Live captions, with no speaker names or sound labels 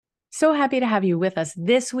So happy to have you with us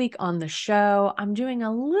this week on the show. I'm doing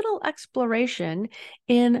a little exploration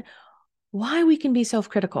in why we can be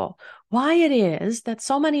self-critical, why it is that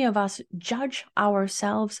so many of us judge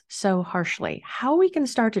ourselves so harshly, how we can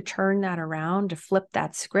start to turn that around, to flip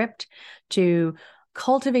that script, to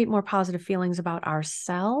cultivate more positive feelings about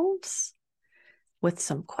ourselves with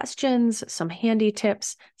some questions, some handy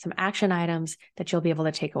tips, some action items that you'll be able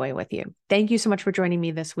to take away with you. Thank you so much for joining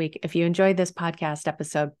me this week. If you enjoyed this podcast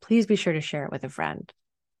episode, please be sure to share it with a friend.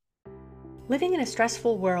 Living in a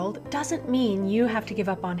stressful world doesn't mean you have to give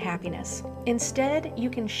up on happiness. Instead,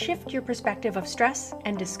 you can shift your perspective of stress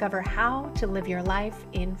and discover how to live your life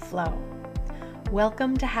in flow.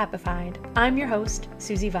 Welcome to Happified. I'm your host,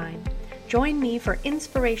 Susie Vine. Join me for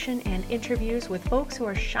inspiration and interviews with folks who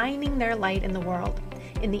are shining their light in the world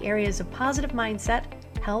in the areas of positive mindset,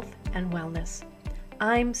 health, and wellness.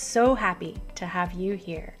 I'm so happy to have you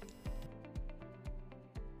here.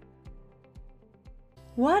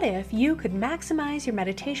 What if you could maximize your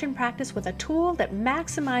meditation practice with a tool that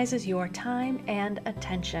maximizes your time and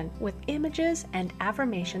attention with images and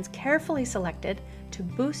affirmations carefully selected to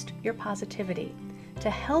boost your positivity, to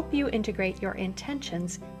help you integrate your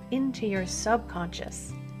intentions into your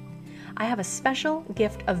subconscious? I have a special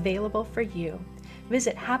gift available for you.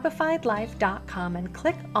 Visit happifiedlife.com and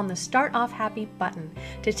click on the Start Off Happy button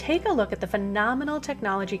to take a look at the phenomenal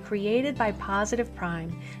technology created by Positive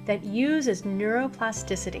Prime that uses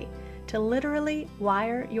neuroplasticity to literally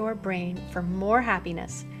wire your brain for more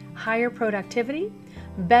happiness, higher productivity,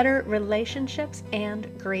 better relationships,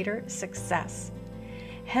 and greater success.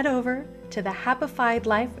 Head over to the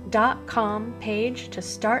happifiedlife.com page to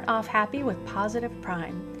start off happy with Positive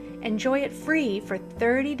Prime. Enjoy it free for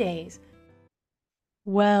 30 days.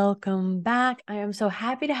 Welcome back. I am so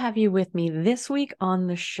happy to have you with me this week on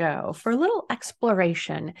the show for a little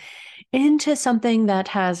exploration into something that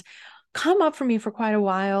has come up for me for quite a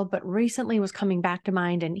while, but recently was coming back to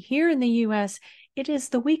mind. And here in the US, it is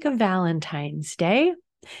the week of Valentine's Day.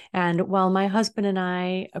 And while my husband and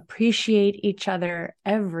I appreciate each other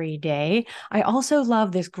every day, I also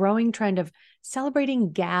love this growing trend of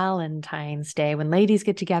celebrating Galentine's Day when ladies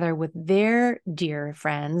get together with their dear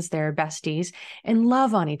friends, their besties, and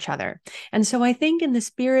love on each other. And so I think in the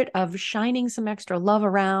spirit of shining some extra love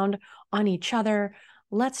around on each other,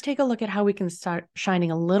 let's take a look at how we can start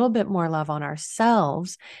shining a little bit more love on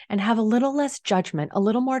ourselves and have a little less judgment, a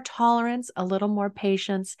little more tolerance, a little more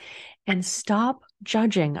patience, and stop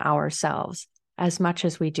judging ourselves as much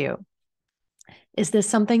as we do. Is this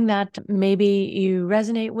something that maybe you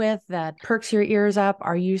resonate with, that perks your ears up?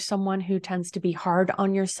 Are you someone who tends to be hard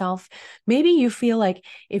on yourself? Maybe you feel like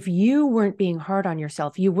if you weren't being hard on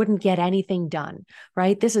yourself, you wouldn't get anything done,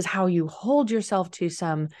 right? This is how you hold yourself to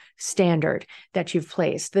some standard that you've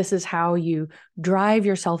placed. This is how you drive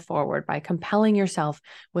yourself forward, by compelling yourself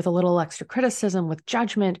with a little extra criticism, with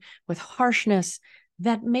judgment, with harshness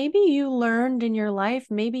that maybe you learned in your life.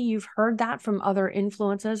 Maybe you've heard that from other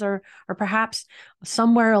influences or perhaps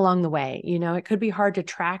somewhere along the way. You know, it could be hard to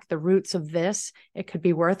track the roots of this. It could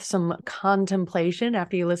be worth some contemplation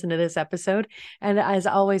after you listen to this episode. And as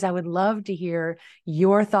always, I would love to hear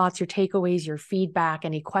your thoughts, your takeaways, your feedback,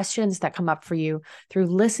 any questions that come up for you through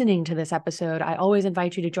listening to this episode. I always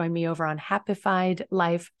invite you to join me over on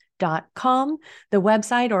happifiedlife.com, the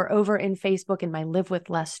website, or over in Facebook in my Live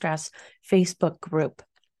with Less Stress Facebook group.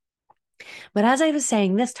 But as I was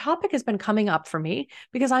saying, this topic has been coming up for me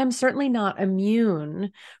because I'm certainly not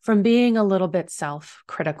immune from being a little bit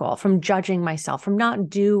self-critical, from judging myself, from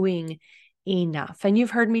not doing enough. And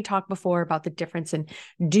you've heard me talk before about the difference in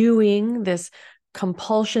doing, this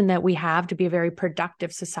compulsion that we have to be a very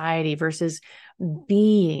productive society, versus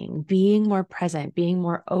being more present, being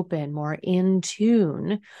more open, more in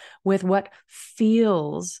tune with what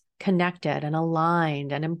feels connected and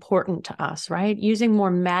aligned and important to us, right? Using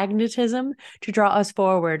more magnetism to draw us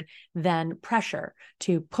forward than pressure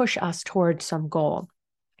to push us towards some goal.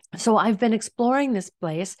 So I've been exploring this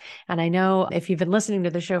place, and I know if you've been listening to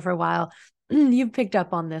the show for a while, you've picked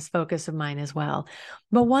up on this focus of mine as well.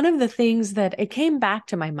 But one of the things that it came back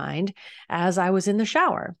to my mind as I was in the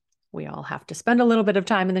shower. We all have to spend a little bit of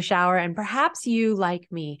time in the shower. And perhaps you, like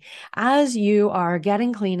me, as you are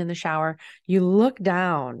getting clean in the shower, you look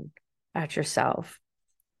down at yourself.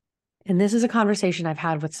 And this is a conversation I've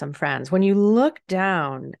had with some friends. When you look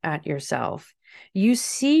down at yourself, you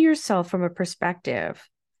see yourself from a perspective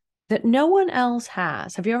that no one else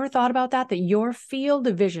has. Have you ever thought about that? That your field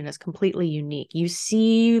of vision is completely unique. You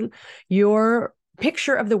see your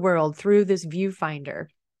picture of the world through this viewfinder.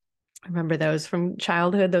 I remember those from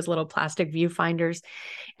childhood, those little plastic viewfinders,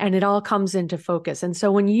 and it all comes into focus. And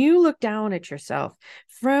so when you look down at yourself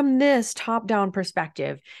from this top-down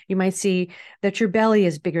perspective, you might see that your belly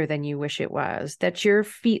is bigger than you wish it was, that your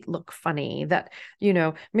feet look funny, that,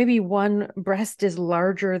 maybe one breast is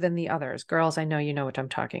larger than the others. Girls, I know you know what I'm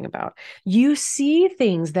talking about. You see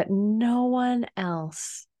things that no one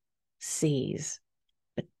else sees.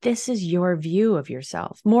 But this is your view of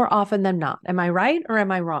yourself more often than not. Am I right or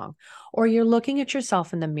am I wrong? Or you're looking at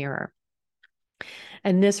yourself in the mirror.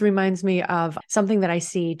 And this reminds me of something that I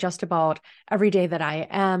see just about every day that I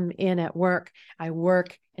am in at work. I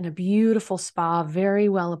work in a beautiful spa, very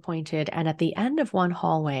well appointed. And at the end of one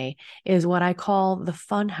hallway is what I call the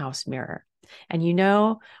funhouse mirror. And you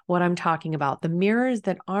know what I'm talking about, the mirrors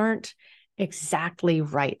that aren't exactly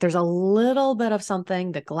right. There's a little bit of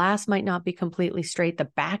something. The glass might not be completely straight. The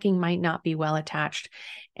backing might not be well attached.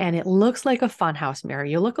 And it looks like a funhouse mirror.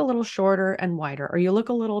 You look a little shorter and wider, or you look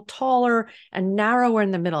a little taller and narrower in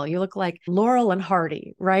the middle. You look like Laurel and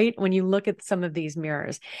Hardy, right? When you look at some of these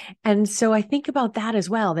mirrors. And so I think about that as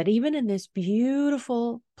well, that even in this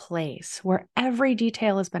beautiful place where every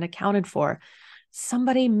detail has been accounted for,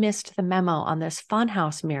 somebody missed the memo on this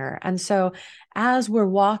funhouse mirror. And so as we're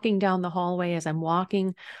walking down the hallway, as I'm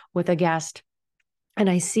walking with a guest and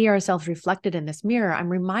I see ourselves reflected in this mirror, I'm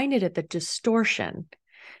reminded of the distortion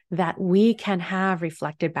that we can have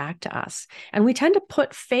reflected back to us. And we tend to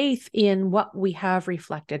put faith in what we have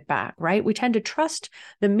reflected back, right? We tend to trust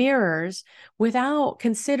the mirrors without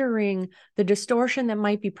considering the distortion that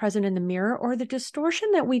might be present in the mirror, or the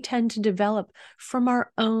distortion that we tend to develop from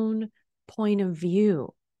our own point of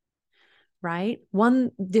view, right?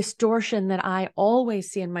 One distortion that I always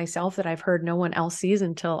see in myself that I've heard no one else sees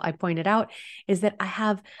until I point it out is that I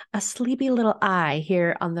have a sleepy little eye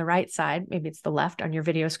here on the right side. Maybe it's the left on your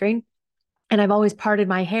video screen. And I've always parted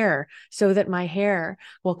my hair so that my hair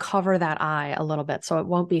will cover that eye a little bit so it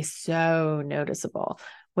won't be so noticeable,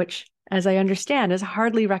 which, as I understand, is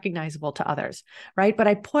hardly recognizable to others, right? But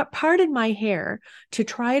I parted my hair to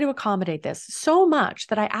try to accommodate this so much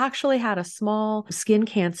that I actually had a small skin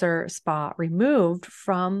cancer spot removed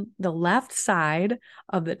from the left side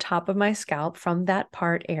of the top of my scalp, from that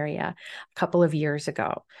part area, a couple of years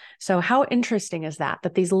ago. So how interesting is that?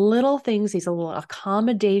 That these little things, these little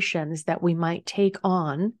accommodations that we might take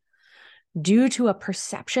on due to a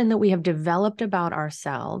perception that we have developed about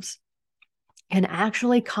ourselves can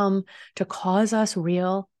actually come to cause us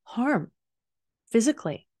real harm,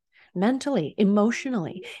 physically, mentally,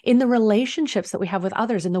 emotionally, in the relationships that we have with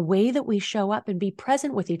others, in the way that we show up and be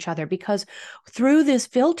present with each other. Because through this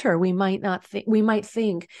filter, we might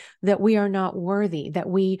think that we are not worthy, that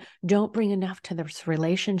we don't bring enough to this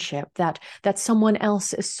relationship, that someone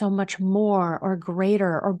else is so much more or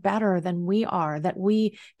greater or better than we are, that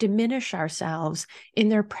we diminish ourselves in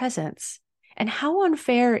their presence. And how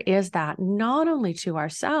unfair is that, not only to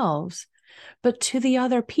ourselves, but to the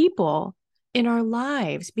other people in our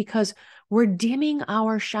lives, because we're dimming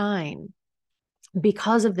our shine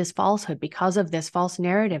because of this falsehood, because of this false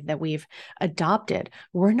narrative that we've adopted.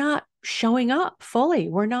 We're not showing up fully.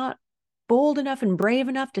 We're not bold enough and brave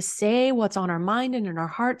enough to say what's on our mind and in our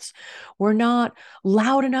hearts. We're not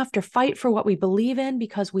loud enough to fight for what we believe in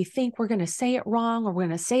because we think we're going to say it wrong, or we're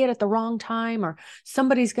going to say it at the wrong time, or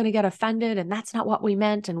somebody's going to get offended and that's not what we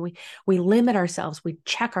meant. And we limit ourselves, we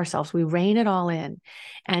check ourselves, we rein it all in.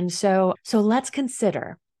 And so let's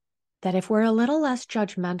consider that if we're a little less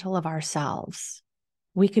judgmental of ourselves,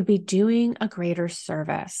 we could be doing a greater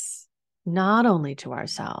service, not only to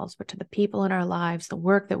ourselves, but to the people in our lives, the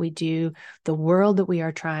work that we do, the world that we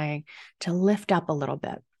are trying to lift up a little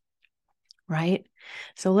bit, right?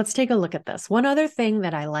 So let's take a look at this. One other thing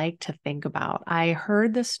that I like to think about, I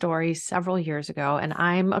heard this story several years ago, and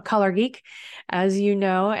I'm a color geek, as you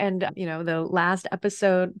know, and the last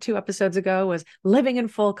episode, 2 episodes ago, was living in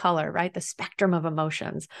full color, right? The spectrum of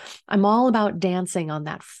emotions. I'm all about dancing on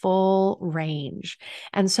that full range.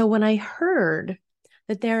 And so when I heard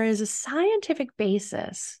that there is a scientific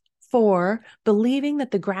basis for believing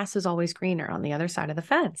that the grass is always greener on the other side of the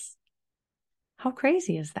fence, how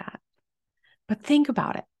crazy is that? But think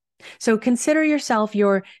about it. So consider yourself,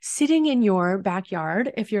 you're sitting in your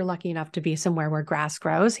backyard, if you're lucky enough to be somewhere where grass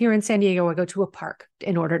grows. Here in San Diego, we go to a park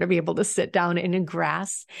in order to be able to sit down in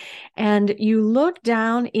grass. And you look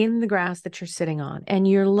down in the grass that you're sitting on, and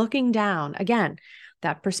you're looking down, again,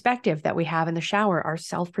 that perspective that we have in the shower, our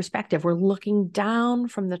self-perspective. We're looking down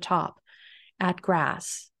from the top at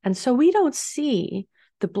grass. And so we don't see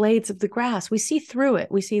the blades of the grass. We see through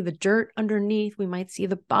it. We see the dirt underneath. We might see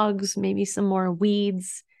the bugs, maybe some more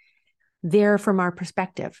weeds there from our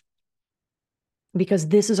perspective. because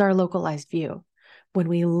this is our localized view. When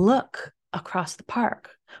we look across the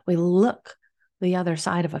park, we look the other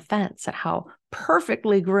side of a fence at how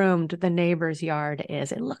perfectly groomed the neighbor's yard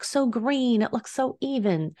is. It looks so green. It looks so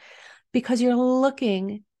even because you're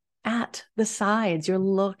looking at the sides. You're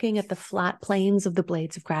looking at the flat plains of the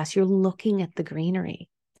blades of grass. You're looking at the greenery.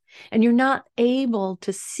 And you're not able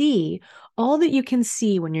to see all that you can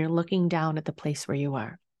see when you're looking down at the place where you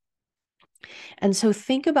are. And so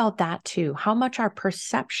think about that too, how much our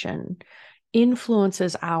perception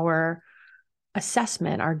influences our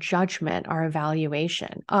assessment, our judgment, our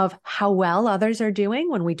evaluation of how well others are doing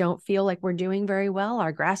when we don't feel like we're doing very well.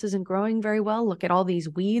 Our grass isn't growing very well. Look at all these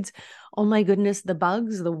weeds. Oh my goodness, the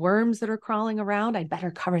bugs, the worms that are crawling around. I'd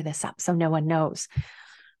better cover this up so no one knows,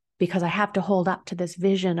 because I have to hold up to this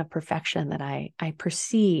vision of perfection that I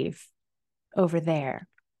perceive over there.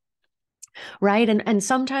 Right. And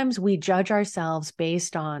sometimes we judge ourselves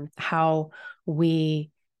based on how we,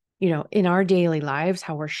 in our daily lives,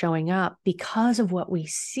 how we're showing up because of what we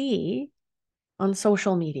see on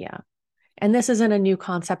social media. And this isn't a new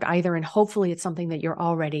concept either. And hopefully it's something that you're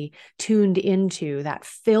already tuned into, that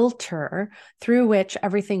filter through which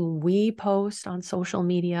everything we post on social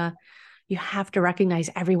media, you have to recognize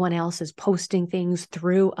everyone else is posting things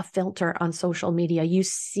through a filter on social media. You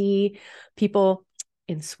see people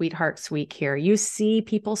in Sweethearts Week here, you see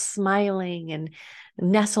people smiling and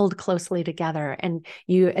nestled closely together, and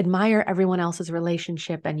you admire everyone else's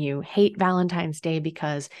relationship, and you hate Valentine's Day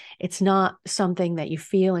because it's not something that you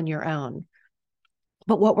feel in your own.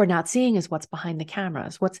 But what we're not seeing is what's behind the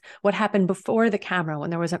cameras. What happened before the camera when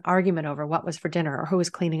there was an argument over what was for dinner, or who was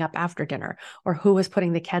cleaning up after dinner, or who was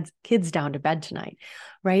putting the kids down to bed tonight,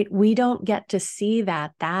 right? We don't get to see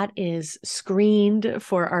that. That is screened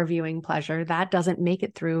for our viewing pleasure. That doesn't make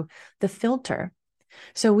it through the filter.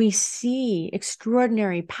 So we see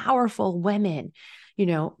extraordinary, powerful women,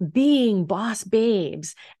 being boss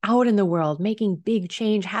babes out in the world, making big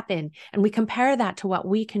change happen. And we compare that to what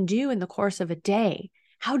we can do in the course of a day.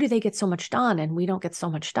 How do they get so much done and we don't get so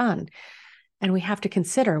much done? And we have to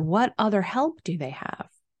consider, what other help do they have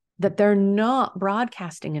that they're not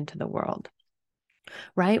broadcasting into the world?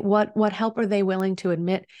 Right? What help are they willing to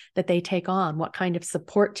admit that they take on? What kind of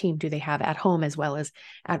support team do they have at home as well as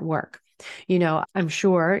at work? I'm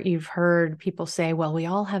sure you've heard people say, well, we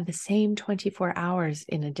all have the same 24 hours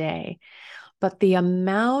in a day, but the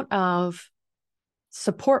amount of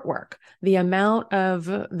support work, the amount of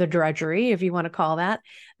the drudgery, if you want to call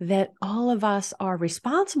that all of us are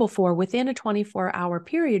responsible for within a 24-hour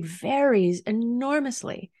period varies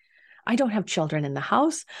enormously. I don't have children in the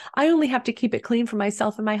house. I only have to keep it clean for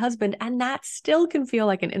myself and my husband, and that still can feel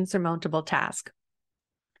like an insurmountable task.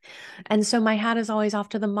 And so my hat is always off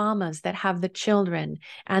to the mamas that have the children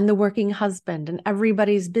and the working husband, and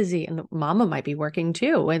everybody's busy, and the mama might be working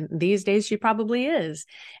too. And these days she probably is.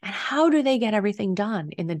 And how do they get everything done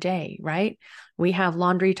in the day, right? We have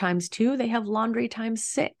laundry times 2, they have laundry times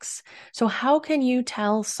 6. So how can you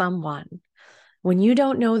tell someone, when you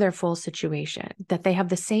don't know their full situation, that they have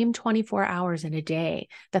the same 24 hours in a day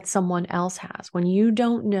that someone else has, when you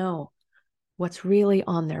don't know what's really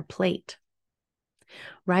on their plate?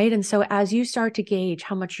 Right? And so as you start to gauge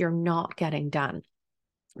how much you're not getting done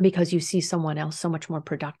because you see someone else so much more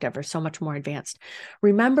productive or so much more advanced,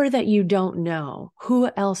 remember that you don't know who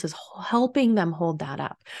else is helping them hold that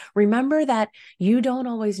up. Remember that you don't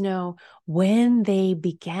always know when they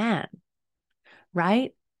began,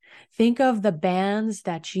 right? Think of the bands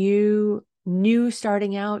that you knew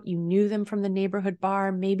starting out. You knew them from the neighborhood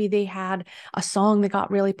bar. Maybe they had a song that got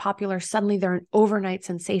really popular. Suddenly they're an overnight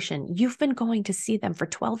sensation. You've been going to see them for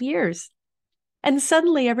 12 years. And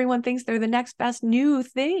suddenly everyone thinks they're the next best new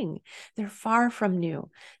thing. They're far from new.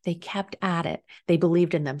 They kept at it. They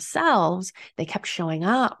believed in themselves. They kept showing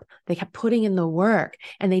up. They kept putting in the work.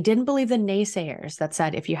 And they didn't believe the naysayers that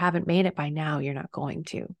said, if you haven't made it by now, you're not going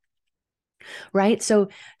to. Right? So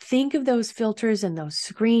think of those filters and those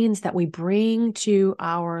screens that we bring to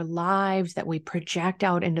our lives, that we project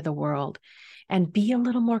out into the world, and be a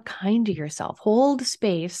little more kind to yourself. Hold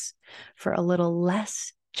space for a little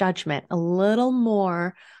less judgment, a little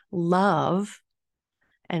more love,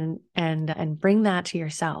 and bring that to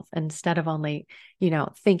yourself instead of only,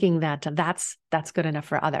 thinking that that's good enough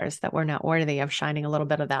for others, that we're not worthy of shining a little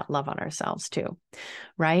bit of that love on ourselves too.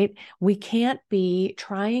 Right? We can't be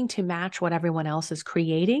trying to match what everyone else is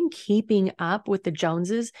creating, keeping up with the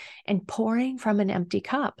Joneses, and pouring from an empty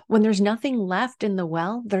cup. When there's nothing left in the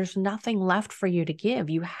well, there's nothing left for you to give.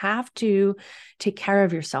 You have to take care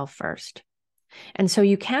of yourself first. And so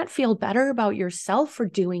you can't feel better about yourself for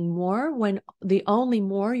doing more when the only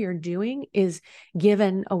more you're doing is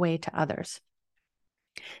given away to others.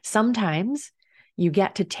 Sometimes you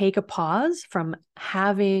get to take a pause from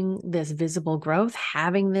having this visible growth,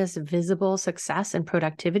 having this visible success and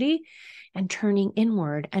productivity, and turning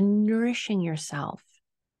inward and nourishing yourself.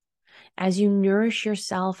 As you nourish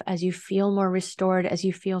yourself, as you feel more restored, as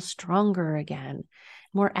you feel stronger again,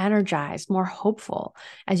 more energized, more hopeful,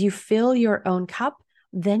 as you fill your own cup,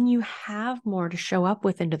 then you have more to show up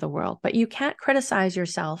with into the world. But you can't criticize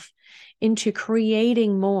yourself into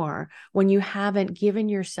creating more when you haven't given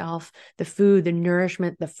yourself the food, the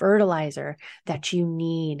nourishment, the fertilizer that you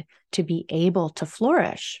need to be able to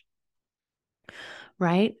flourish.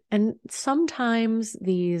 Right? And sometimes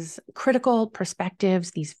these critical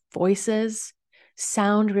perspectives, these voices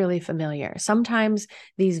sound really familiar. Sometimes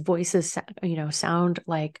these voices, sound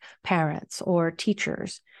like parents or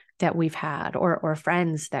teachers that we've had, or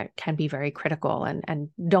friends that can be very critical and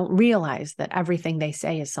don't realize that everything they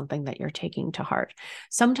say is something that you're taking to heart.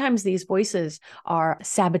 Sometimes these voices are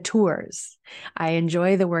saboteurs. I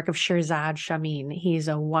enjoy the work of Shirzad Shamin. He's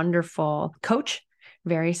a wonderful coach,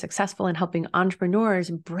 very successful in helping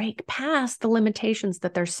entrepreneurs break past the limitations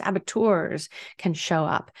that their saboteurs can show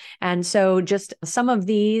up. And so just some of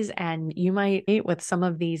these, and you might meet with some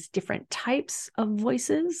of these different types of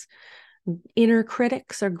voices, inner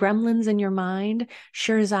critics or gremlins in your mind.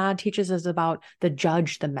 Shirzad teaches us about the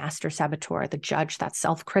judge, the master saboteur, the judge, that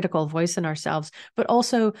self-critical voice in ourselves, but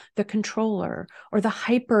also the controller or the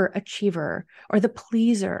hyper achiever or the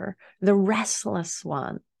pleaser, the restless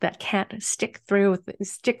one that can't stick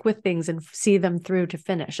with things and see them through to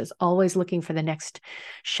finish, is always looking for the next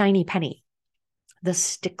shiny penny. The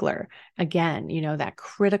stickler, again, that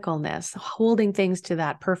criticalness, holding things to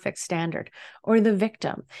that perfect standard, or the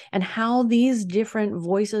victim, and how these different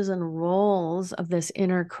voices and roles of this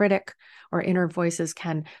inner critic or inner voices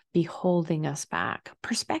can be holding us back.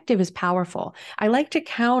 Perspective is powerful. I like to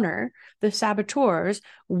counter the saboteurs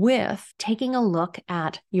with taking a look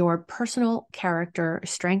at your personal character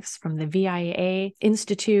strengths from the VIA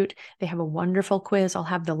Institute. They have a wonderful quiz. I'll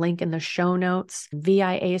have the link in the show notes.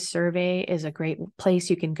 VIA survey is a great place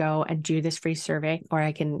you can go and do this free survey, or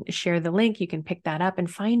I can share the link. You can pick that up and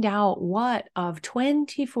find out what of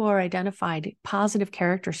 24 identified positive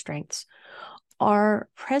character strengths are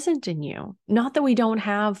present in you. Not that we don't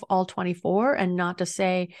have all 24, and not to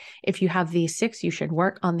say if you have these 6, you should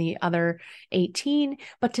work on the other 18,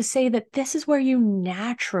 but to say that this is where you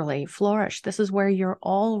naturally flourish. This is where you're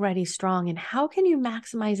already strong. And how can you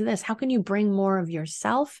maximize this? How can you bring more of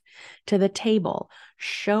yourself to the table?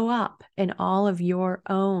 Show up in all of your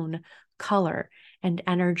own color and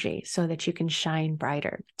energy so that you can shine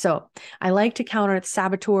brighter. So I like to counter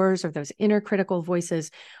saboteurs or those inner critical voices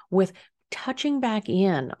with touching back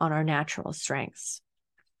in on our natural strengths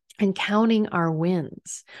and counting our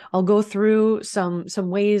wins. I'll go through some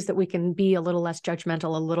ways that we can be a little less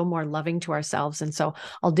judgmental, a little more loving to ourselves. And so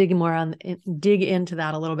I'll dig into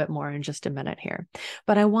that a little bit more in just a minute here.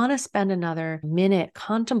 But I want to spend another minute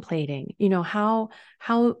contemplating, how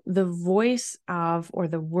the voice of, or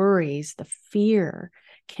the worries, the fear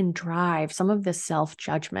can drive some of the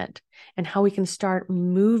self-judgment, and how we can start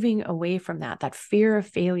moving away from that fear of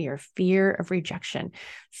failure, fear of rejection,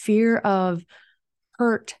 fear of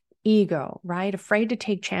hurt ego, right? Afraid to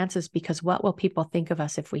take chances because what will people think of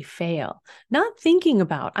us if we fail? Not thinking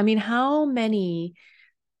about, how many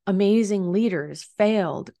amazing leaders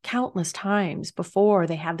failed countless times before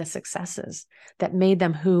they had the successes that made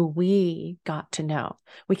them who we got to know.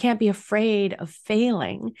 We can't be afraid of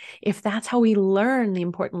failing if that's how we learn the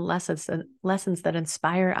important lessons that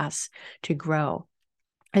inspire us to grow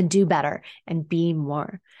and do better and be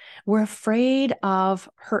more. We're afraid of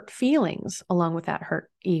hurt feelings along with that hurt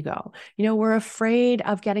ego. We're afraid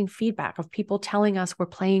of getting feedback, of people telling us we're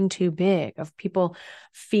playing too big, of people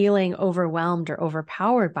feeling overwhelmed or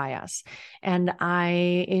overpowered by us. And I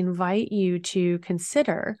invite you to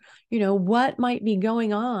consider, what might be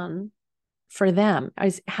going on for them.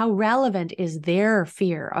 How relevant is their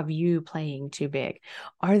fear of you playing too big?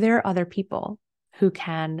 Are there other people who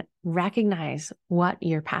can recognize what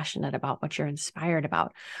you're passionate about, what you're inspired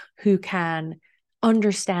about, who can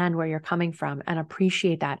understand where you're coming from and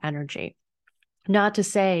appreciate that energy? Not to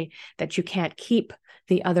say that you can't keep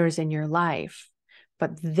the others in your life,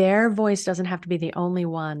 but their voice doesn't have to be the only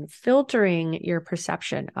one filtering your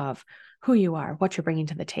perception of who you are, what you're bringing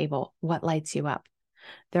to the table, what lights you up.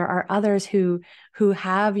 There are others who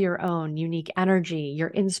have your own unique energy, your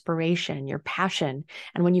inspiration, your passion.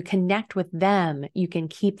 And when you connect with them, you can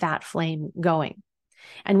keep that flame going.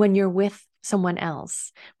 And when you're with someone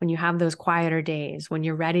else, when you have those quieter days, when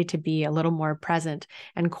you're ready to be a little more present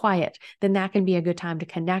and quiet, then that can be a good time to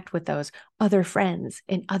connect with those other friends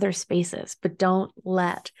in other spaces. But don't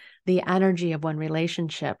let the energy of one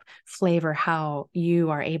relationship flavor how you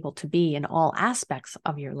are able to be in all aspects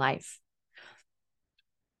of your life.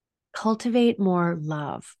 Cultivate more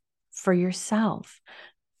love for yourself.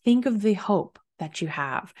 Think of the hope that you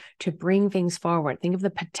have to bring things forward. Think of the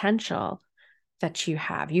potential that you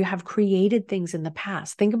have. You have created things in the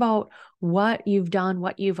past. Think about what you've done,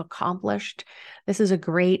 what you've accomplished. This is a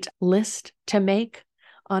great list to make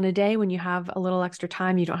on a day when you have a little extra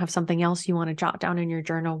time. You don't have something else you want to jot down in your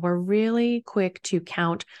journal. We're really quick to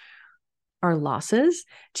count our losses,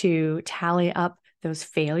 to tally up those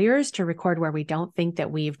failures, to record where we don't think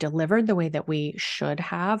that we've delivered the way that we should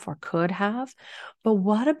have or could have. But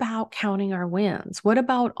what about counting our wins? What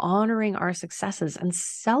about honoring our successes and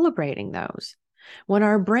celebrating those? When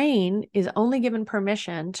our brain is only given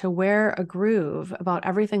permission to wear a groove about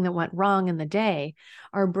everything that went wrong in the day,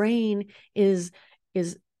 our brain is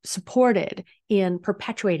supported in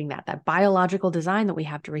perpetuating that biological design that we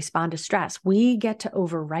have to respond to stress. We get to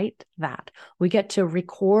overwrite that. We get to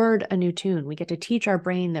record a new tune. We get to teach our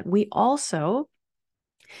brain that we also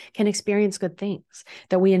can experience good things,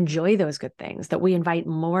 that we enjoy those good things, that we invite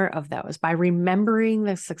more of those. By remembering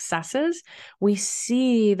the successes, we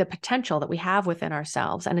see the potential that we have within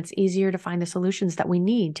ourselves, and it's easier to find the solutions that we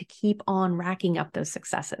need to keep on racking up those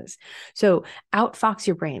successes. So outfox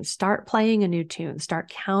your brain, start playing a new tune, start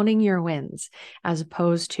counting your wins, as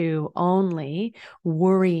opposed to only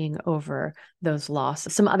worrying over those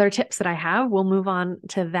losses. Some other tips that I have, we'll move on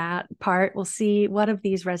to that part. We'll see what of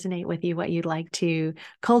these resonate with you, what you'd like to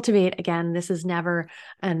cultivate. Again, this is never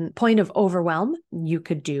a point of overwhelm. You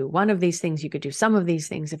could do one of these things. You could do some of these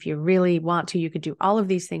things. If you really want to, you could do all of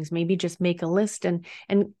these things. Maybe just make a list and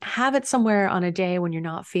have it somewhere on a day when you're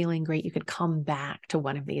not feeling great. You could come back to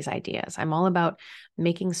one of these ideas. I'm all about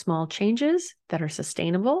making small changes that are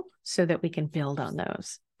sustainable so that we can build on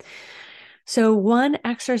those. So one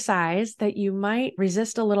exercise that you might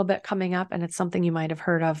resist a little bit coming up, and it's something you might have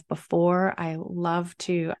heard of before. I've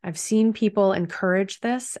seen people encourage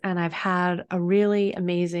this, and I've had a really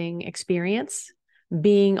amazing experience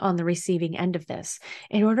being on the receiving end of this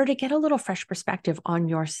in order to get a little fresh perspective on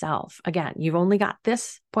yourself. Again, you've only got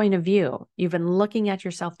this point of view. You've been looking at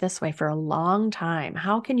yourself this way for a long time.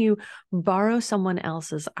 How can you borrow someone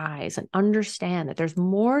else's eyes and understand that there's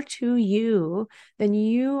more to you than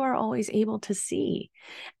you are always able to see?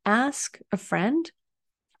 Ask a friend,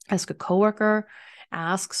 ask a coworker,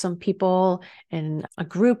 ask some people in a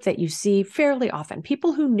group that you see fairly often,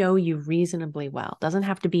 people who know you reasonably well. Doesn't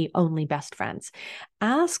have to be only best friends.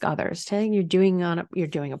 Ask others. You're doing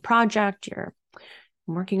a project, you're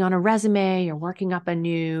working on a resume, you're working up a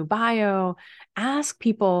new bio. Ask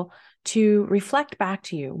people to reflect back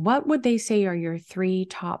to you. What would they say are your 3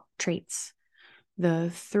 top traits? The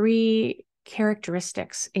 3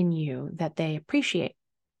 characteristics in you that they appreciate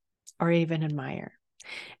or even admire.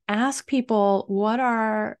 Ask people what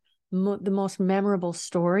are the most memorable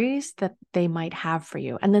stories that they might have for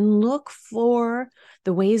you, and then look for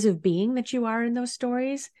the ways of being that you are in those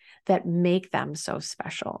stories that make them so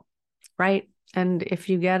special, right? And if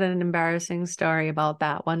you get an embarrassing story about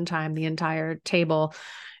that one time the entire table,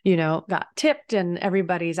 got tipped and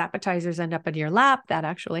everybody's appetizers end up in your lap, that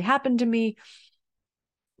actually happened to me.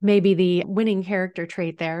 Maybe the winning character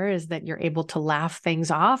trait there is that you're able to laugh things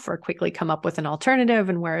off or quickly come up with an alternative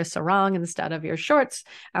and wear a sarong instead of your shorts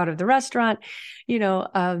out of the restaurant.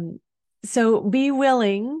 So be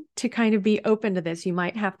willing to kind of be open to this. You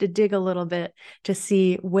might have to dig a little bit to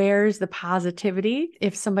see where's the positivity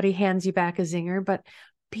if somebody hands you back a zinger, but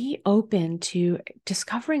be open to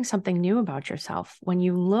discovering something new about yourself when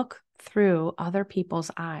you look through other people's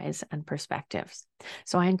eyes and perspectives.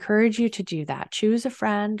 So I encourage you to do that. Choose a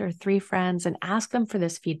friend or 3 friends and ask them for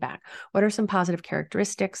this feedback. What are some positive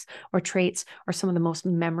characteristics or traits or some of the most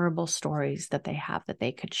memorable stories that they have that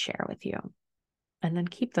they could share with you? And then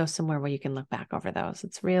keep those somewhere where you can look back over those.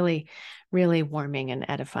 It's really, really warming and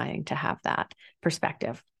edifying to have that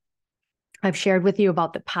perspective. I've shared with you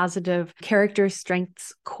about the positive character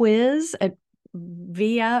strengths quiz at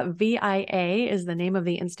VIA is the name of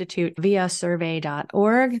the institute,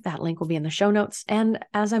 viasurvey.org. That link will be in the show notes. And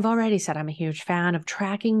as I've already said, I'm a huge fan of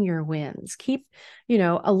tracking your wins. Keep,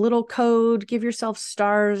 a little code, give yourself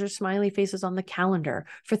stars or smiley faces on the calendar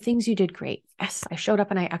for things you did great. Yes, I showed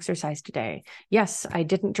up and I exercised today. Yes, I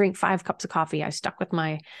didn't drink 5 cups of coffee. I stuck with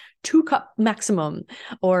my 2-cup maximum,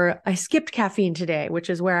 or I skipped caffeine today, which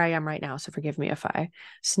is where I am right now. So forgive me if I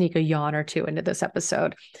sneak a yawn or 2 into this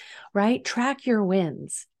episode, right? Track your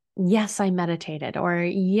wins. yes, I meditated, or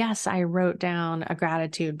yes, I wrote down a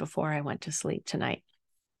gratitude before I went to sleep tonight.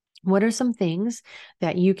 What are some things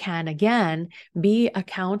that you can, again, be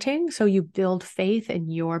accounting so you build faith in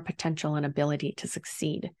your potential and ability to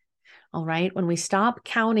succeed? All right. When we stop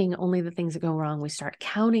counting only the things that go wrong, we start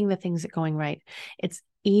counting the things that are going right. It's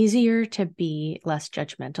easier to be less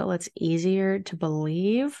judgmental. It's easier to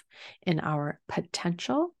believe in our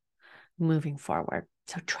potential moving forward.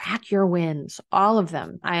 So track your wins, all of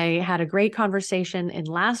them. I had a great conversation in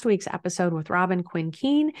last week's episode with Robin Quinn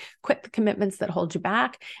Keene, Quit the Commitments That Hold You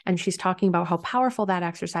Back. And she's talking about how powerful that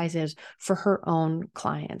exercise is for her own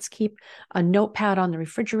clients. Keep a notepad on the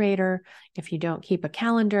refrigerator. If you don't keep a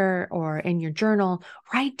calendar or in your journal,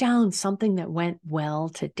 write down something that went well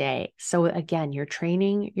today. So again, you're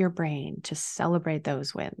training your brain to celebrate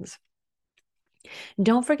those wins.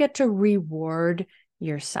 Don't forget to reward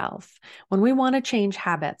yourself. When we want to change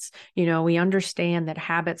habits, we understand that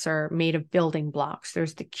habits are made of building blocks.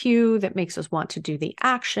 There's the cue that makes us want to do the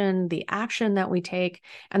action that we take,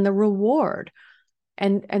 and the reward.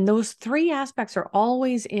 And those three aspects are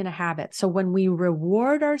always in a habit. So when we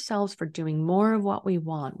reward ourselves for doing more of what we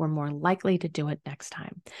want, we're more likely to do it next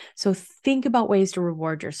time. So think about ways to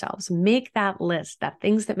reward yourselves. Make that list, that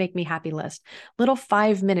things that make me happy list, little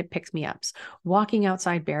 5-minute pick-me-ups, walking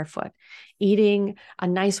outside barefoot, eating a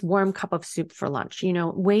nice warm cup of soup for lunch,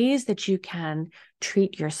 ways that you can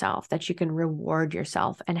treat yourself, that you can reward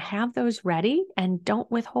yourself, and have those ready, and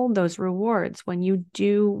don't withhold those rewards when you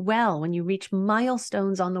do well, when you reach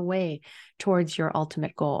milestones on the way towards your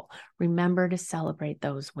ultimate goal. Remember to celebrate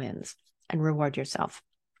those wins and reward yourself.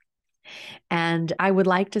 And I would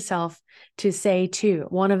like to say too,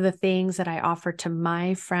 one of the things that I offer to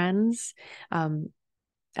my friends,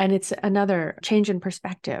 and it's another change in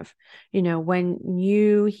perspective. When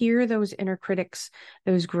you hear those inner critics,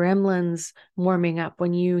 those gremlins warming up,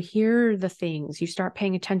 when you hear the things, you start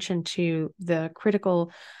paying attention to the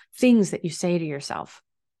critical things that you say to yourself,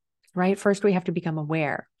 right? First, we have to become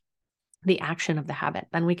aware, the action of the habit.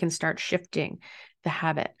 Then we can start shifting the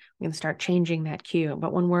habit. We can start changing that cue.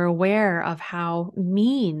 But when we're aware of how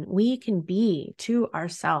mean we can be to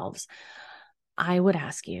ourselves, I would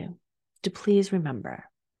ask you to please remember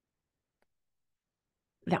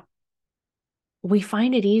that we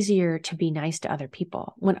find it easier to be nice to other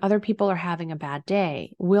people. When other people are having a bad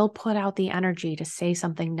day, we'll put out the energy to say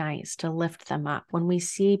something nice, to lift them up. When we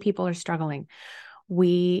see people are struggling,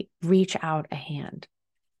 we reach out a hand.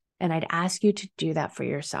 And I'd ask you to do that for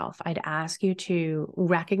yourself. I'd ask you to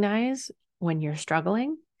recognize when you're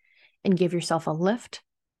struggling and give yourself a lift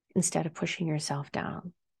instead of pushing yourself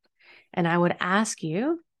down. And I would ask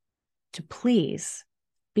you to please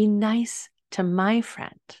be nice to my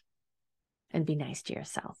friend and be nice to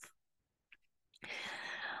yourself.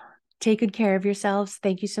 Take good care of yourselves.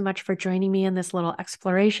 Thank you so much for joining me in this little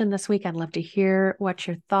exploration this week. I'd love to hear what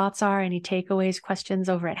your thoughts are, any takeaways, questions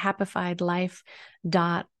over at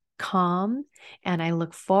happyfiedlife.com. And I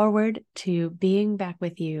look forward to being back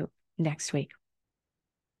with you next week.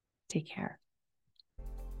 Take care.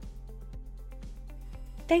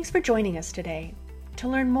 Thanks for joining us today. To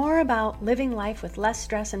learn more about living life with less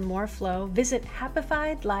stress and more flow, visit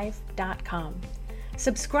happyfiedlife.com.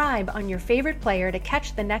 Subscribe on your favorite player to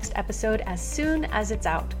catch the next episode as soon as it's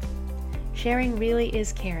out. Sharing really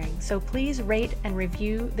is caring, so please rate and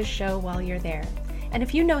review the show while you're there. And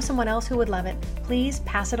if you know someone else who would love it, please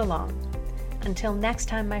pass it along. Until next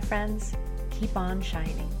time, my friends, keep on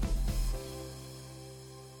shining.